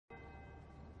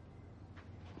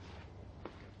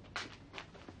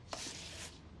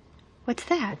What's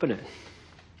that? Open it.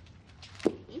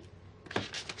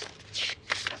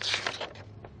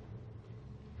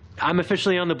 I'm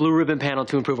officially on the Blue Ribbon panel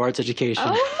to improve arts education. Oh,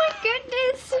 my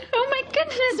goodness. Oh, my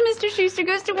goodness. Mr. Schuster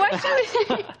goes to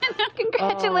Washington.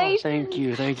 Congratulations. Oh, thank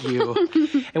you, thank you.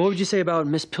 And what would you say about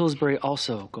Miss Pillsbury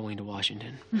also going to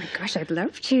Washington? Oh, my gosh, I'd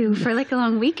love to. For like a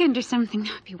long weekend or something.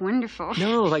 That would be wonderful.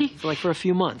 No, like for a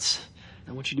few months.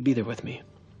 I want you to be there with me.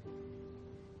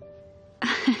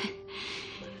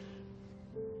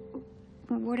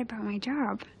 What about my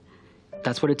job?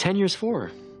 That's what a tenure's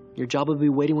for. Your job will be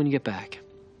waiting when you get back.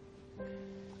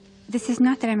 This is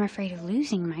not that I'm afraid of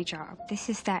losing my job. This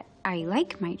is that I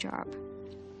like my job.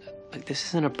 Like, this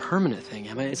isn't a permanent thing,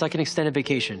 Emma. It's like an extended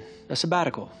vacation, a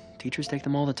sabbatical. Teachers take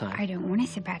them all the time. I don't want a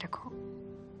sabbatical.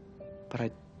 But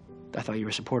I thought you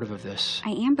were supportive of this.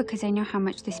 I am because I know how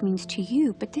much this means to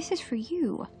you, but this is for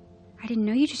you. I didn't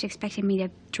know you just expected me to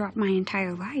drop my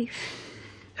entire life.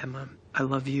 Emma, I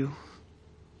love you.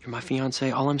 You're my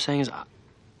fiancée. All I'm saying is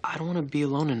I don't want to be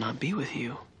alone and not be with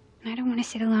you. I don't want to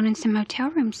sit alone in some motel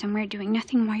room somewhere doing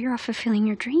nothing while you're off fulfilling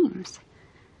your dreams.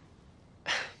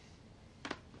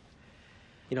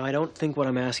 You know, I don't think what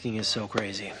I'm asking is so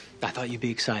crazy. I thought you'd be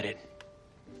excited.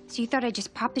 So you thought I'd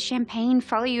just pop the champagne,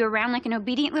 follow you around like an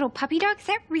obedient little puppy dog? Is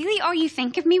that really all you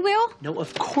think of me, Will? No,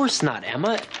 of course not,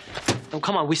 Emma. Oh,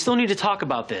 come on. We still need to talk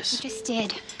about this. You just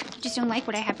did. You just don't like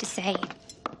what I have to say.